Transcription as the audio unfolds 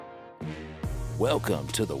Welcome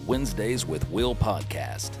to the Wednesdays with Will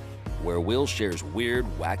podcast, where Will shares weird,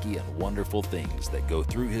 wacky, and wonderful things that go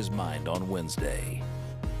through his mind on Wednesday.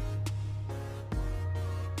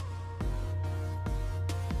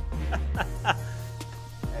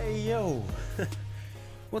 Hey, yo.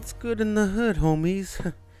 What's good in the hood,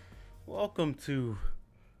 homies? Welcome to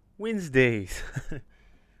Wednesdays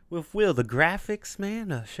with Will. The graphics,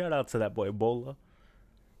 man. Shout out to that boy Ebola.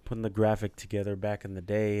 Putting the graphic together back in the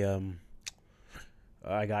day.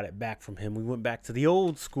 I got it back from him. We went back to the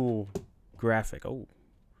old school graphic. Oh,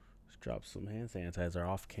 just dropped some hand sanitizer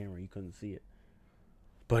off camera. You couldn't see it.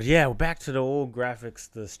 But yeah, we're back to the old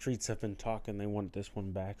graphics. The streets have been talking. They want this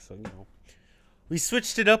one back. So, we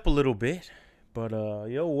switched it up a little bit. But,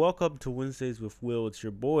 welcome to Wednesdays with Will. It's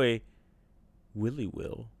your boy, Willie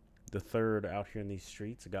Will, the third out here in these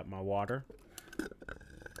streets. I got my water.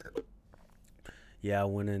 Yeah, I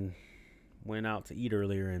went out to eat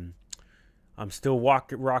earlier, and I'm still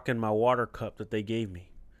rocking my water cup that they gave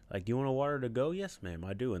me. Like, you want a water to go? Yes, ma'am,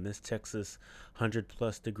 I do. In this Texas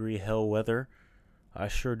 100-plus degree hell weather, I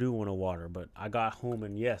sure do want a water. But I got home,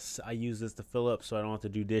 and yes, I use this to fill up so I don't have to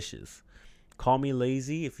do dishes. Call me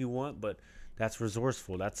lazy if you want, but that's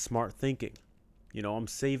resourceful. That's smart thinking. I'm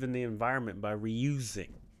saving the environment by reusing.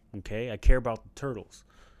 Okay? I care about the turtles.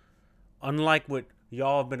 Unlike what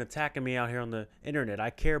y'all have been attacking me out here on the internet,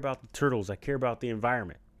 I care about the turtles. I care about the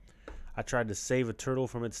environment. I tried to save a turtle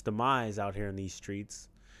from its demise out here in these streets.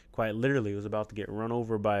 Quite literally, it was about to get run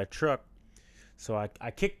over by a truck. So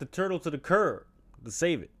I kicked the turtle to the curb to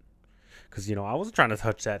save it. Because, I wasn't trying to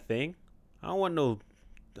touch that thing. I don't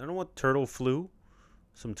want turtle flu,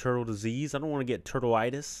 some turtle disease. I don't want to get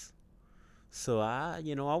turtleitis. So I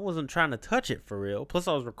wasn't trying to touch it for real. Plus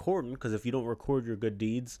I was recording, because if you don't record your good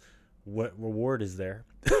deeds, what reward is there?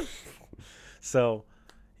 So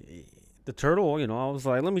the turtle, I was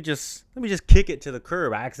like, let me just kick it to the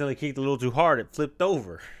curb. I accidentally kicked a little too hard. It flipped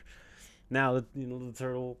over. Now, the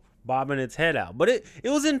turtle bobbing its head out. But it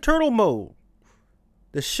was in turtle mode.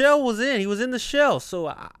 The shell was in. He was in the shell. So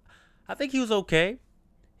I think he was okay.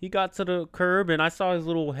 He got to the curb, and I saw his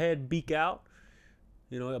little head beak out.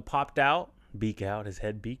 It popped out. Beak out. His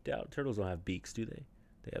head beaked out. Turtles don't have beaks, do they?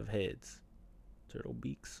 They have heads. Turtle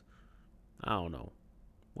beaks. I don't know.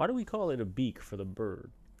 Why do we call it a beak for the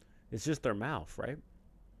bird? It's just their mouth, right?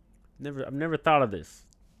 I've never thought of this.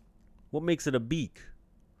 What makes it a beak?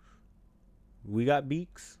 We got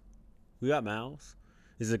beaks. We got mouths.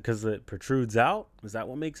 Is it because it protrudes out? Is that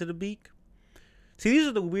what makes it a beak? See, these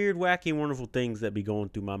are the weird, wacky, wonderful things that be going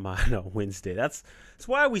through my mind on Wednesday. That's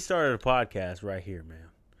why we started a podcast right here, man.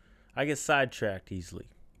 I get sidetracked easily.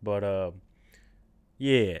 But,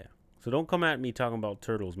 yeah. So don't come at me talking about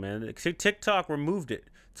turtles, man. TikTok removed it,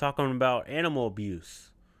 talking about animal abuse.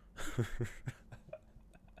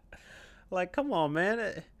 Like, come on,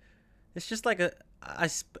 man. It's just like it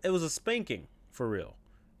was a spanking, for real.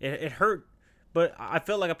 It hurt, but I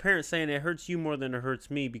felt like a parent saying it hurts you more than it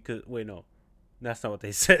hurts me because, wait, no. That's not what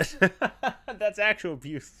they said. That's actual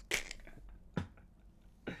abuse.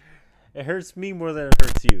 It hurts me more than it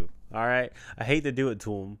hurts you. All right? I hate to do it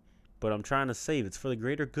to him, but I'm trying to save. It's for the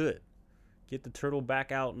greater good. Get the turtle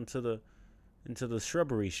back out into the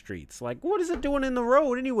shrubbery streets. Like, what is it doing in the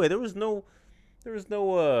road anyway? There was no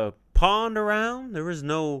pond around. There was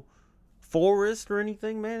no forest or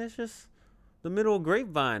anything, man. It's just the middle of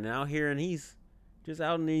Grapevine out here, and he's just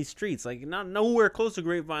out in these streets. Like, not nowhere close to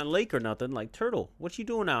Grapevine Lake or nothing. Like, turtle, what you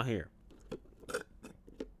doing out here?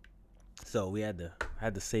 So we had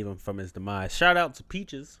to save him from his demise. Shout out to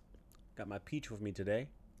Peaches. Got my peach with me today.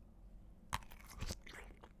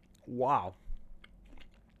 Wow.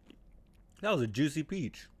 That was a juicy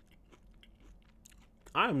peach.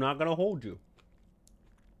 I'm not going to hold you.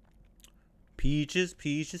 Peaches,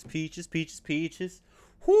 peaches, peaches, peaches, peaches.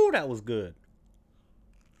 Whoo, that was good.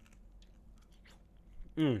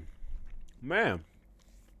 Man,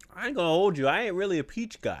 I ain't going to hold you. I ain't really a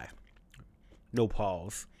peach guy. No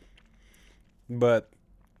pause. But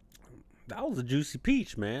that was a juicy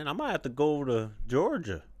peach, man. I might have to go over to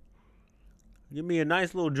Georgia. Give me a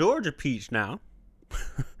nice little Georgia peach now.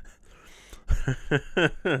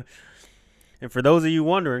 And for those of you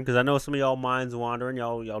wondering, because I know some of y'all minds wandering,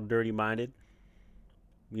 y'all dirty minded.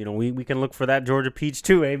 We can look for that Georgia peach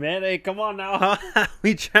too, hey man. Hey, come on now, huh?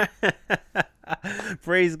 We try.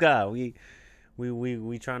 Praise God. We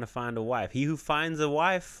trying to find a wife. He who finds a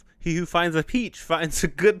wife, he who finds a peach finds a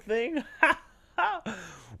good thing.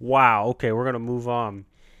 Wow. Okay, we're gonna move on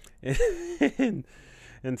into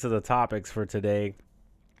the topics for today.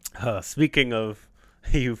 Speaking of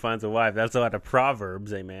he who finds a wife, that's out of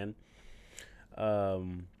Proverbs, amen.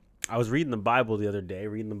 I was reading the Bible the other day,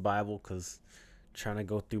 because trying to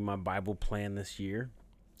go through my Bible plan this year.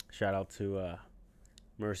 Shout out to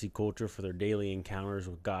Mercy Culture for their daily encounters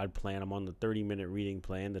with God plan. I'm on the 30-minute reading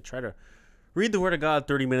plan to try to read the Word of God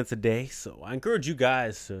 30 minutes a day. So I encourage you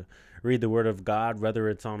guys to read the Word of God, whether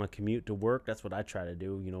it's on a commute to work. That's what I try to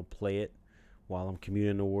do, play it while I'm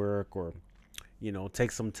commuting to work, or,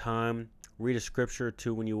 take some time, read a scripture or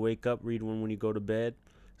two when you wake up, read one when you go to bed,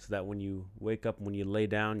 so that when you wake up, when you lay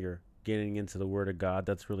down, you're getting into the Word of God.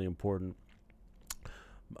 That's really important.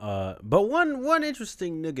 But one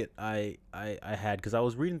interesting nugget I had, because I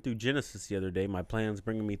was reading through Genesis the other day. My plan's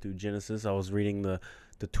bringing me through Genesis. I was reading the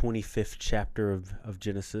 25th chapter of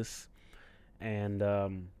Genesis, and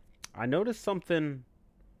I noticed something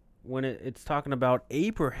when it's talking about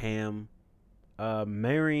Abraham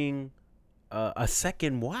marrying a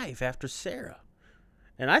second wife after Sarah.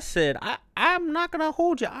 And I said, I'm not gonna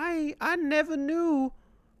hold you. I never knew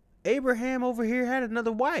Abraham over here had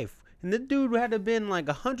another wife. And the dude had to have been like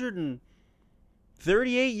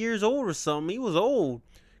 138 years old or something. He was old,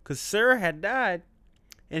 because Sarah had died,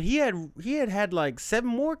 and he had like 7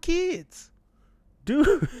 more kids.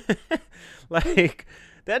 Dude, like,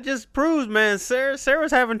 that just proves, man,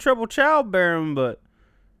 Sarah's having trouble childbearing, but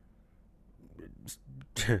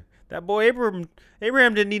that boy Abraham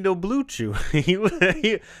didn't need no blue chew.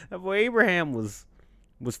 That boy Abraham was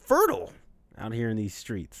fertile out here in these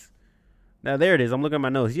streets. Now, there it is. I'm looking at my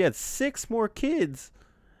notes. He had 6 more kids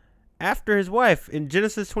after his wife in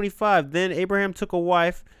Genesis 25. Then Abraham took a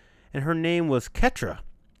wife, and her name was Keturah.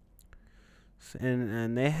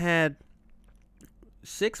 And they had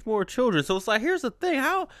 6 more children. So it's like, here's the thing.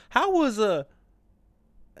 How was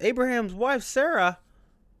Abraham's wife, Sarah,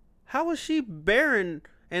 how was she barren?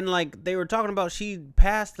 And like, they were talking about she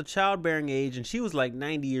passed the childbearing age, and she was like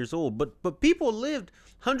 90 years old. But people lived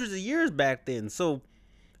hundreds of years back then. So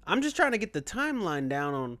I'm just trying to get the timeline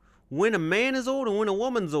down on when a man is old and when a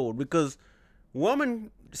woman's old, because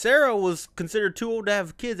Sarah was considered too old to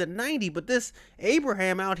have kids at 90, but this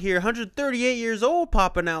Abraham out here, 138 years old,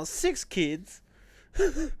 popping out 6 kids.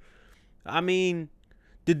 I mean,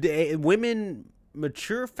 did the women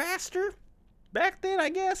mature faster back then, I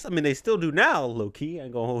guess? I mean, they still do now, low-key, I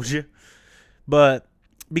ain't gonna hold you. But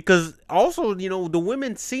because also, the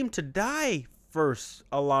women seem to die first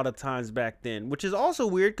a lot of times back then, which is also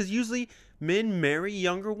weird, because usually men marry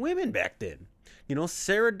younger women back then.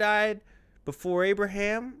 Sarah died before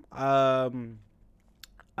Abraham. I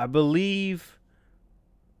believe,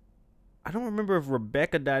 I don't remember if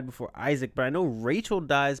Rebecca died before Isaac, but I know Rachel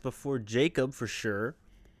dies before Jacob for sure,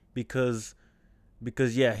 because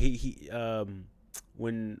yeah, he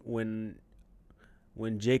when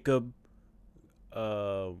Jacob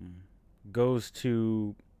goes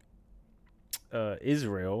to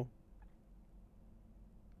Israel.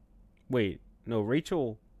 Wait, no,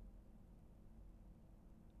 Rachel.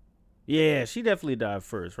 Yeah, she definitely died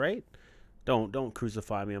first, right? Don't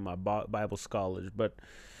crucify me on my Bible scholars, but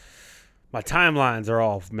my timelines are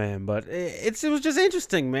off, man. But it was just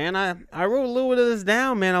interesting, man. I wrote a little bit of this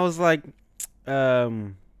down, man. I was like,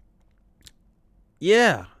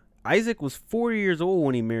 yeah, Isaac was 40 years old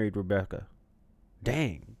when he married Rebecca.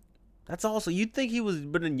 Dang, that's also, you'd think he was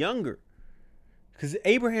been younger. Because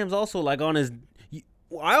Abraham's also like on his,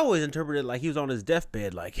 I always interpret it like he was on his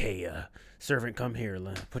deathbed, like, hey, servant, come here,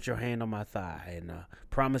 put your hand on my thigh, and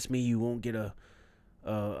promise me you won't get a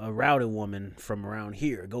rowdy woman from around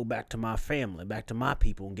here. Go back to my family, back to my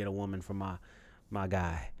people, and get a woman from my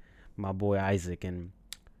guy, my boy Isaac. And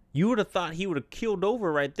you would have thought he would have killed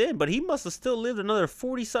over right then, but he must have still lived another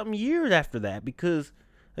 40-something years after that, because,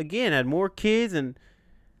 again, had more kids, and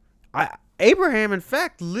Abraham, in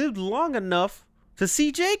fact, lived long enough to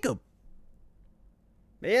see Jacob.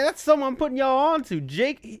 Yeah, that's something I'm putting y'all on to.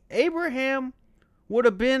 Abraham would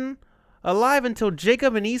have been alive until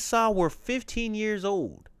Jacob and Esau were 15 years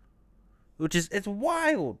old, which is, it's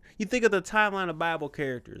wild. You think of the timeline of Bible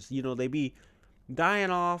characters, they be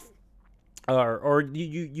dying off, or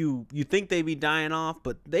you think they be dying off,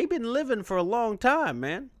 but they've been living for a long time,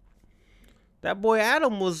 man. That boy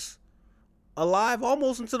Adam was alive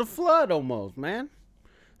almost into the flood, almost, man.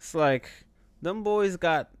 It's like, them boys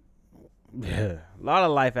got a lot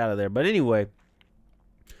of life out of there. But anyway,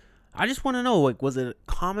 I just want to know, like, was it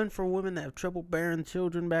common for women to have trouble bearing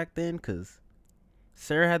children back then? Because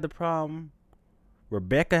Sarah had the problem.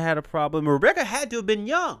 Rebecca had a problem. Rebecca had to have been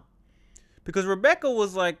young, because Rebecca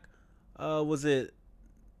was like, was it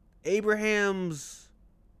Abraham's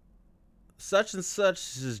such and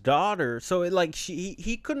such's daughter? So it, like,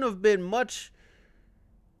 he couldn't have been much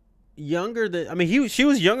younger than, I mean, she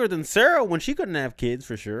was younger than Sarah when she couldn't have kids,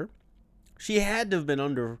 for sure. She had to have been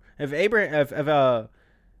under, if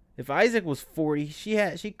If Isaac was 40,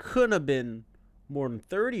 she couldn't have been more than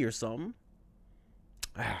 30 or something.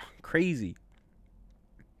 Crazy.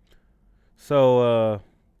 So,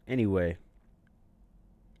 anyway.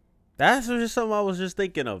 That's just something I was just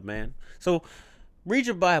thinking of, man. So, read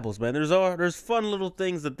your Bibles, man. There's fun little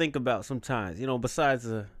things to think about sometimes, besides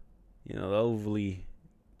the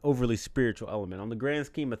overly spiritual element. On the grand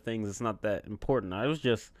scheme of things, it's not that important.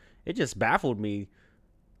 It just baffled me.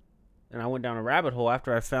 And I went down a rabbit hole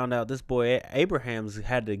after I found out this boy Abraham's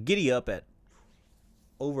had to giddy up at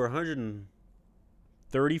over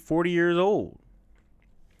 130, 40 years old.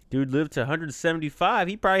 Dude lived to 175.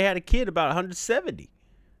 He probably had a kid about 170.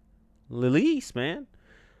 At least, man.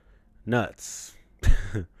 Nuts.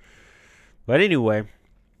 But anyway.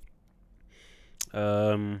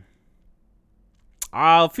 A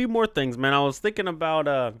few more things, man. I was thinking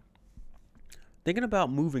about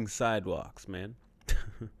moving sidewalks, man.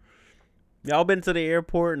 Y'all been to the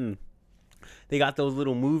airport and they got those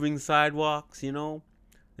little moving sidewalks,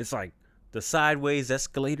 It's like the sideways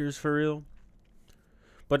escalators for real.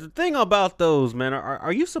 But the thing about those, man,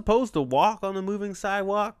 are you supposed to walk on the moving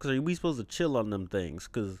sidewalks, or are we supposed to chill on them things?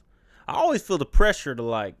 Because I always feel the pressure to,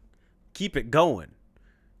 like, keep it going.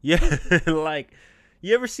 Yeah, like,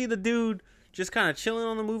 you ever see the dude just kind of chilling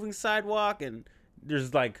on the moving sidewalk and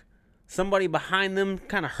there's, like, somebody behind them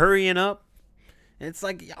kind of hurrying up? And it's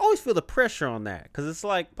like, I always feel the pressure on that. Because it's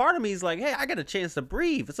like, part of me is like, hey, I got a chance to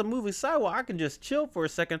breathe. It's a moving sidewalk. I can just chill for a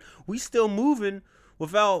second. We still moving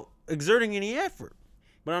without exerting any effort.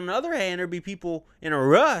 But on the other hand, there'd be people in a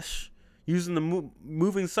rush using the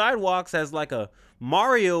moving sidewalks as like a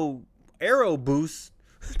Mario arrow boost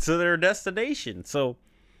to their destination. So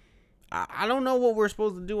I don't know what we're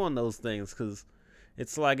supposed to do on those things, because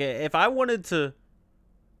it's like, if I wanted to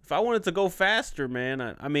go faster, man,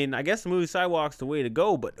 I guess the moving sidewalk's the way to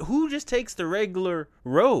go. But who just takes the regular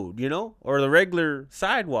road, or the regular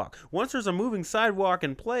sidewalk? Once there's a moving sidewalk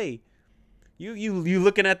in play, you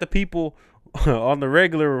looking at the people on the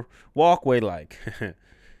regular walkway like,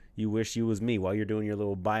 you wish you was me while you're doing your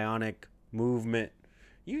little bionic movement.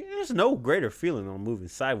 There's no greater feeling on a moving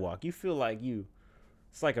sidewalk. You feel like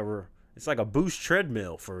it's like a boost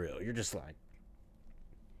treadmill for real. You're just like,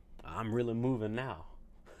 I'm really moving now.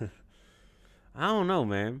 I don't know,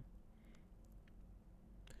 man.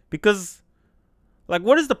 Because, like,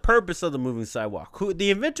 what is the purpose of the moving sidewalk?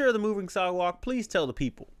 The inventor of the moving sidewalk, please tell the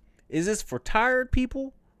people. Is this for tired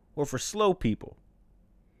people or for slow people?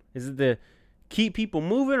 Is it to keep people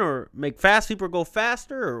moving or make fast people go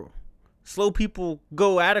faster or slow people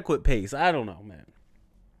go adequate pace? I don't know, man.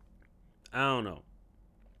 I don't know.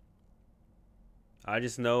 I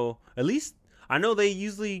just know, at least I know they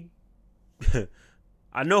usually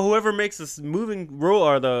I know whoever makes this moving roll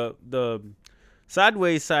or the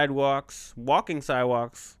sideways sidewalks, walking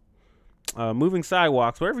sidewalks, moving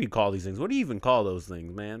sidewalks, whatever you call these things. What do you even call those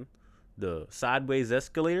things, man? The sideways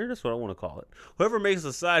escalator? That's what I want to call it. Whoever makes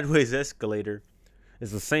the sideways escalator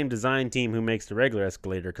is the same design team who makes the regular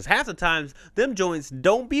escalator. Because half the times, them joints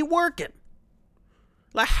don't be working.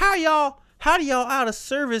 Like, how do y'all out of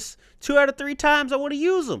service 2 out of 3 times I want to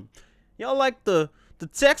use them? Y'all like the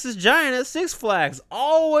Texas Giant at Six Flags,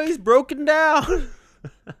 always broken down.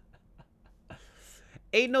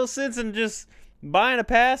 Ain't no sense in just buying a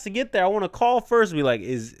pass to get there. I want to call first and be like,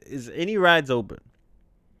 is any rides open?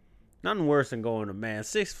 Nothing worse than going to,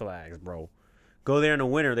 Six Flags, bro. Go there in the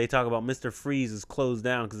winter. They talk about Mr. Freeze is closed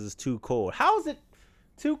down because it's too cold. How is it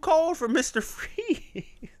too cold for Mr. Freeze?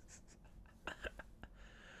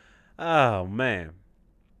 Oh, man.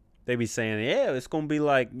 They be saying, yeah, it's going to be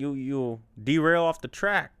like you'll derail off the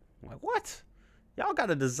track. I'm like, what? Y'all got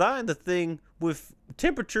to design the thing with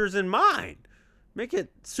temperatures in mind. Make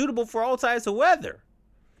it suitable for all types of weather.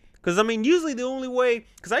 Because, usually the only way...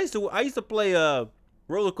 Because I used to play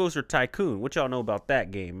Roller Coaster Tycoon. What y'all know about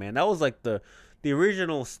that game, man? That was like the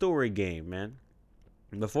original story game, man.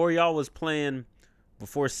 Before y'all was playing...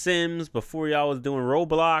 Before Sims, before y'all was doing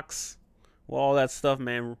Roblox, well, all that stuff,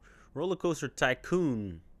 man. Roller Coaster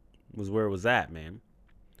Tycoon was where it was at, man.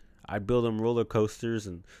 I'd build them roller coasters,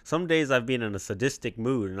 and some days I've been in a sadistic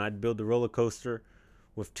mood, and I'd build the roller coaster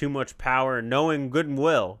with too much power, and knowing good and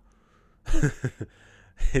well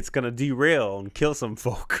it's gonna derail and kill some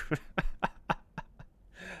folk.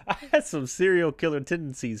 I had some serial killer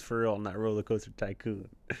tendencies for real on that Roller Coaster Tycoon.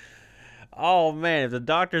 Oh man, if the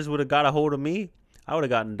doctors would have got a hold of me, I would have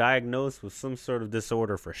gotten diagnosed with some sort of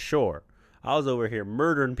disorder for sure. I was over here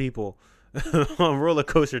murdering people on Roller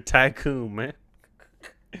Coaster Tycoon, man.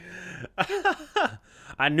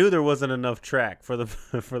 I knew there wasn't enough track for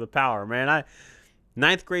the power, man.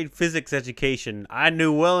 9th grade physics education, I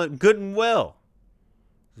knew good and well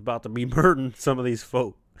was about to be murdering some of these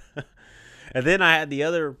folk. And then I had the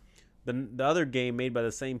other game made by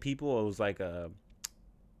the same people. It was like a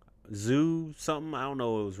zoo something. I don't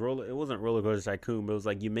know. It wasn't Roller Coaster Tycoon, but it was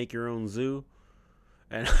like you make your own zoo.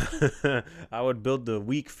 And I would build the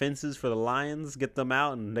weak fences for the lions, get them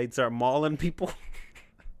out, and they'd start mauling people.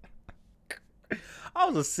 I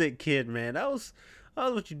was a sick kid, man. That was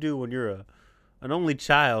what you do when you're an only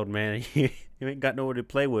child, man. You ain't got nowhere to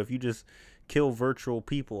play with. You just kill virtual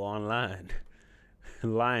people online.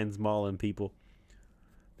 Lions mauling people.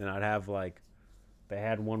 Then I'd have they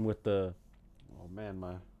had one with the, oh man,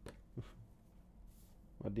 my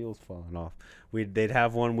deal's falling off. They'd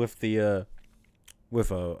have one with the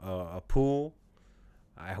with a pool.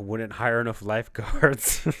 I wouldn't hire enough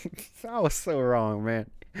lifeguards. I was so wrong, man.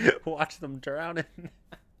 Watch them drowning.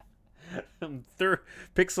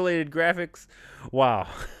 Pixelated graphics. Wow.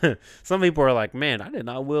 Some people are like, man, I did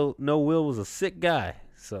not know Will was a sick guy.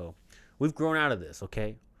 So we've grown out of this,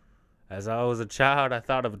 okay? As I was a child, I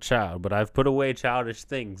thought of a child, but I've put away childish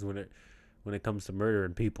things when it comes to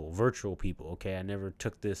murdering people, virtual people, okay? I never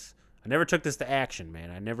took this to action,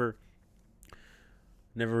 man. I never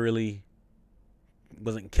really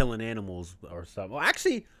wasn't killing animals or something. Well,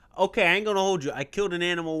 actually, okay, I ain't gonna hold you. I killed an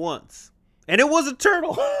animal once, and it was a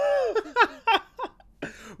turtle.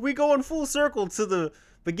 We going full circle to the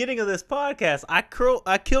beginning of this podcast. I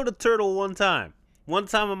killed a turtle one time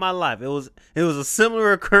in my life. It was a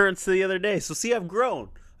similar occurrence to the other day. So see, I've grown.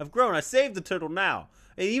 I saved the turtle now.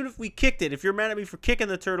 And even if we kicked it, if you're mad at me for kicking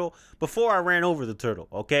the turtle before I ran over the turtle,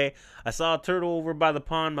 okay? I saw a turtle over by the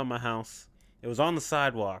pond by my house. It was on the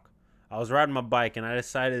sidewalk. I was riding my bike, and I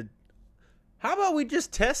decided, how about we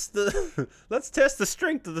just let's test the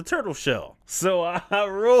strength of the turtle shell. So I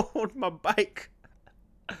rode my bike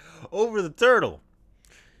over the turtle.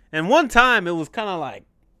 And one time, it was kind of like,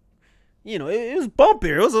 it was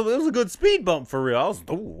bumpy. It was a good speed bump for real. I was,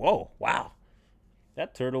 whoa, wow.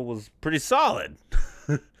 That turtle was pretty solid.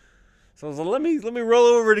 So I was like, let me roll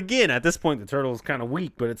over it again. At this point, the turtle was kind of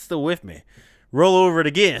weak, but it's still with me. Roll over it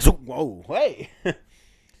again. So, whoa, hey.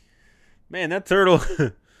 Man, that turtle,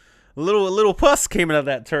 a little pus came out of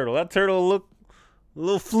that turtle. That turtle looked,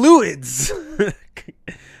 little fluids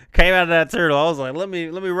came out of that turtle. I was like, let me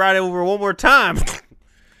ride it over one more time.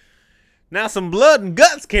 Now some blood and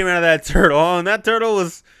guts came out of that turtle. Oh, and that turtle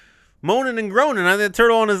was moaning and groaning. I think that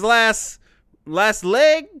turtle on his last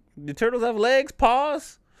leg. Do turtles have legs,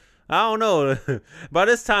 paws? I don't know. By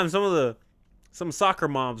this time, some soccer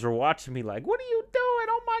moms were watching me like, what are you doing?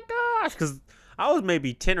 Oh my gosh. Because I was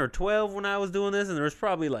maybe 10 or 12 when I was doing this, and there was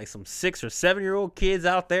probably like some 6 or 7-year-old kids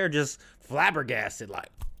out there just flabbergasted like,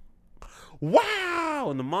 wow.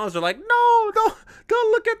 And the moms are like, no,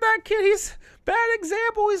 don't look at that kid. He's bad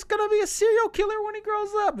example. He's going to be a serial killer when he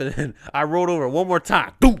grows up. And then I rode over one more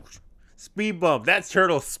time. Doosh, speed bump. That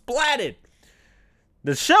turtle splatted.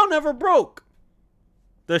 The shell never broke.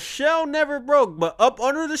 But up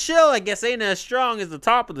under the shell, I guess, ain't as strong as the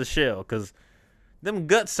top of the shell, because them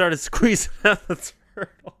guts started squeezing out the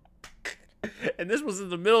turtle. And this was in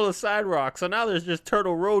the middle of the sidewalk, so now there's just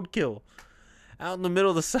turtle roadkill out in the middle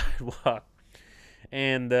of the sidewalk.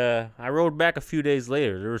 And I rode back a few days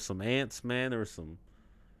later. There were some ants, man. There were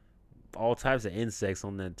all types of insects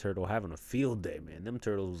on that turtle having a field day, man. Them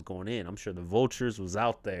turtles was going in. I'm sure the vultures was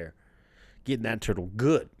out there getting that turtle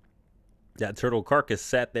good. That turtle carcass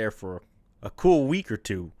sat there for a cool week or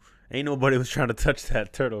two. Ain't nobody was trying to touch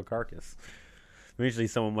that turtle carcass. Eventually,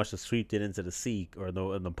 someone must have sweeped it into the sea or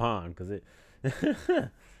in the pond, because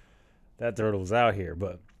that turtle was out here.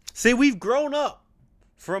 But see, we've grown up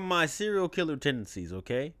from my serial killer tendencies.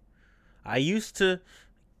 Okay, I used to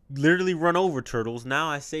literally run over turtles. Now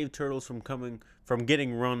I save turtles from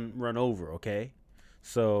getting run over. Okay,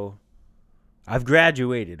 so I've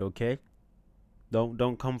graduated. Okay.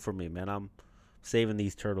 Don't come for me, man. I'm saving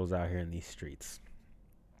these turtles out here in these streets.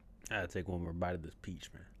 I gotta take one more bite of this peach,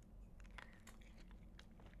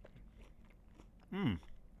 man.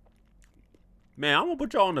 Man, I'm gonna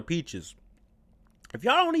put y'all on the peaches. If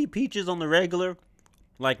y'all don't eat peaches on the regular,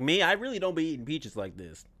 like me, I really don't be eating peaches like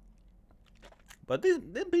this. But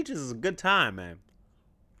them peaches is a good time, man.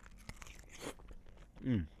 I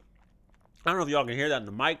don't know if y'all can hear that in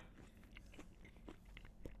the mic.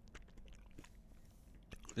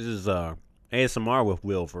 This is ASMR with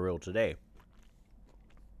Will for real today.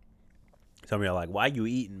 Some of y'all are like, why you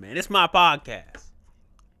eating, man? It's my podcast.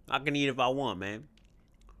 I can eat if I want, man.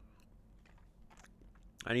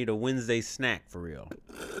 I need a Wednesday snack for real.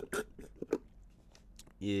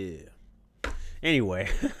 Yeah. Anyway,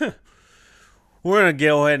 we're going to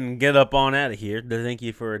go ahead and get up on out of here. Thank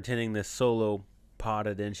you for attending this solo pod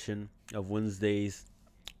edition of Wednesdays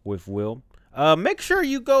with Will. Make sure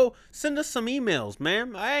you go send us some emails,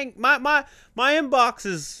 man. My inbox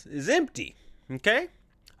is empty. Okay?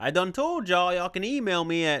 I done told y'all can email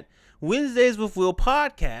me at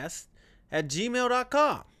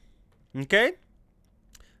WednesdaysWithWillPodcast@gmail.com. Okay?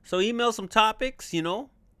 So email some topics,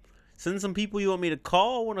 Send some people you want me to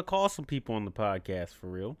call. I want to call some people on the podcast for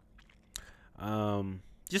real.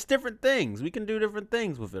 Just different things. We can do different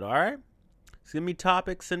things with it, all right? Send me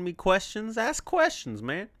topics, send me questions. Ask questions,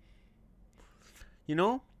 man.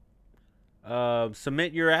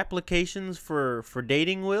 Submit your applications for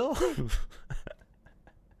dating, Will.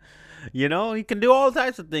 You can do all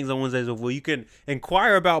types of things on Wednesdays with Will. You can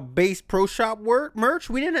inquire about Base Pro Shop merch.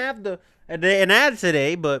 We didn't have an ad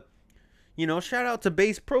today, but shout out to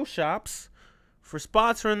Base Pro Shops for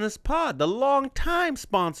sponsoring this pod, the long-time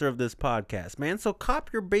sponsor of this podcast, man. So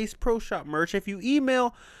cop your Base Pro Shop merch. If you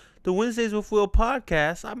email the Wednesdays with Will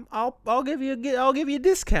podcast, I'll give you a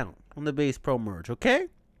discount on the Base Pro merch, okay?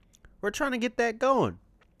 We're trying to get that going.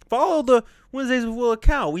 Follow the Wednesdays with Will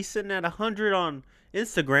account. We sitting at 100 on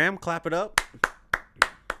Instagram. Clap it up.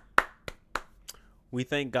 We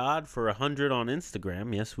thank God for 100 on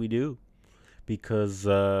Instagram. Yes, we do. Because,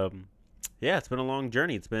 it's been a long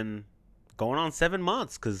journey. It's been going on 7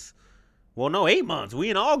 months. 8 months. We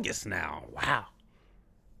in August now. Wow.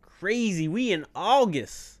 Crazy. We in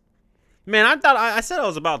August. Man, I said I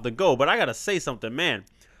was about to go, but I got to say something, man.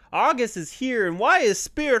 August is here, and why is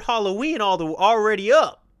Spirit Halloween already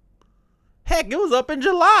up? Heck, it was up in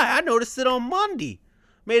July. I noticed it on Monday.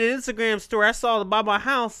 Made an Instagram story. I saw it by my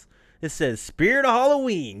house. It says, Spirit of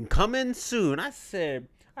Halloween, coming soon. I said,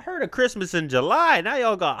 I heard of Christmas in July. Now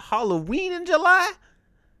y'all got Halloween in July?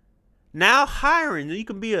 Now hiring. You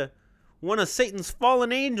can be one of Satan's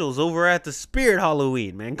fallen angels over at the Spirit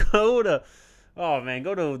Halloween, man. Go to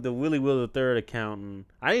the Willie Will III account. And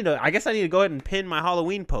I guess I need to go ahead and pin my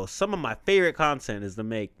Halloween post. Some of my favorite content is to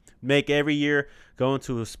make every year, go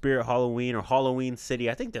into a Spirit Halloween or Halloween City.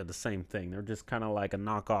 I think they're the same thing. They're just kind of like a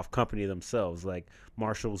knockoff company themselves, like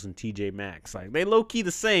Marshalls and TJ Maxx. Like they low key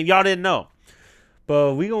the same. Y'all didn't know,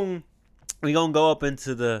 but we gonna go up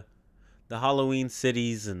into the Halloween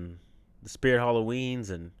cities and the Spirit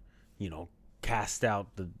Halloweens, and cast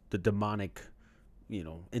out the demonic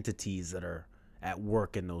entities that are at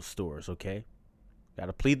work in those stores, okay?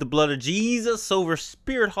 Gotta plead the blood of Jesus over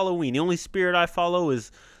Spirit Halloween. The only spirit I follow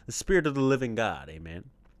is the Spirit of the living God, amen?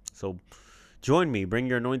 So join me, bring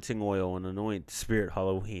your anointing oil and anoint Spirit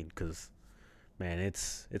Halloween, because, man,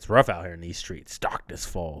 it's rough out here in these streets. Darkness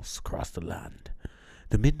falls across the land.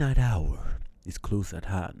 The midnight hour is close at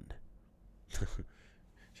hand.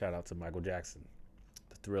 Shout out to Michael Jackson,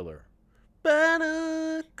 the Thriller.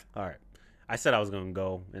 All right. I said I was going to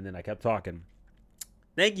go, and then I kept talking.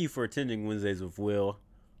 Thank you for attending Wednesdays with Will.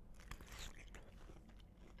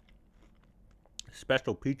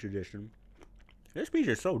 Special peach edition. This peach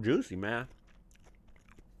is so juicy, man.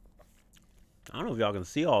 I don't know if y'all can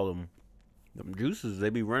see all them juices. They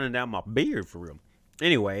be running down my beard for real.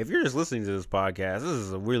 Anyway, if you're just listening to this podcast, this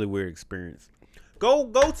is a really weird experience.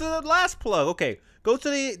 Go to the last plug. Okay, go to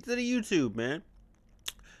the YouTube, man.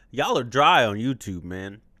 Y'all are dry on YouTube,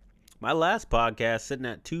 man. My last podcast sitting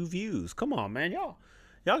at 2 views. Come on, man. Y'all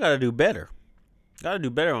got to do better. Got to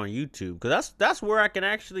do better on YouTube, because that's where I can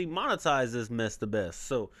actually monetize this mess the best.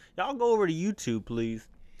 So y'all go over to YouTube, please.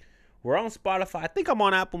 We're on Spotify. I think I'm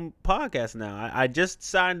on Apple Podcasts now. I just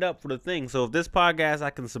signed up for the thing. So if this podcast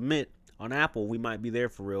I can submit on Apple, we might be there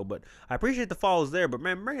for real. But I appreciate the follows there. But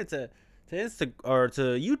man, bring it to Insta or to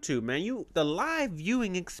YouTube, man. The live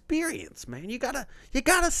viewing experience, man. You gotta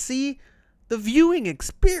see the viewing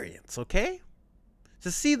experience, okay?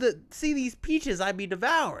 To see these peaches I be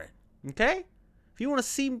devouring, okay? If you want to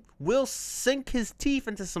see Will sink his teeth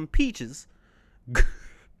into some peaches,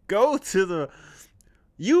 go to the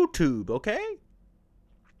YouTube, okay?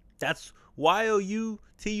 That's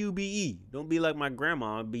YOUTUBE. Don't be like my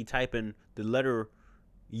grandma and be typing the letter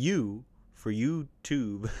U for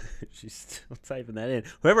YouTube. She's still typing that in.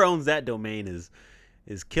 Whoever owns that domain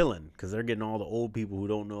is killing, because they're getting all the old people who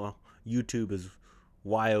don't know YouTube is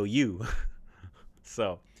YOU.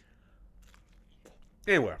 So,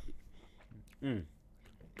 anyway, I'm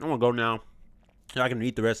gonna go now so I can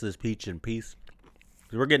eat the rest of this peach in peace.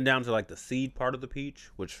 Cause we're getting down to like the seed part of the peach,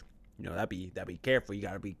 which that'd be careful. You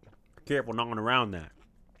gotta be careful gnawing around that.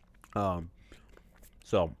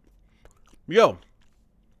 So,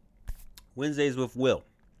 Wednesdays with Will.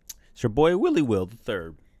 It's your boy Willie Will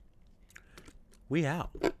III. We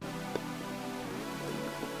out.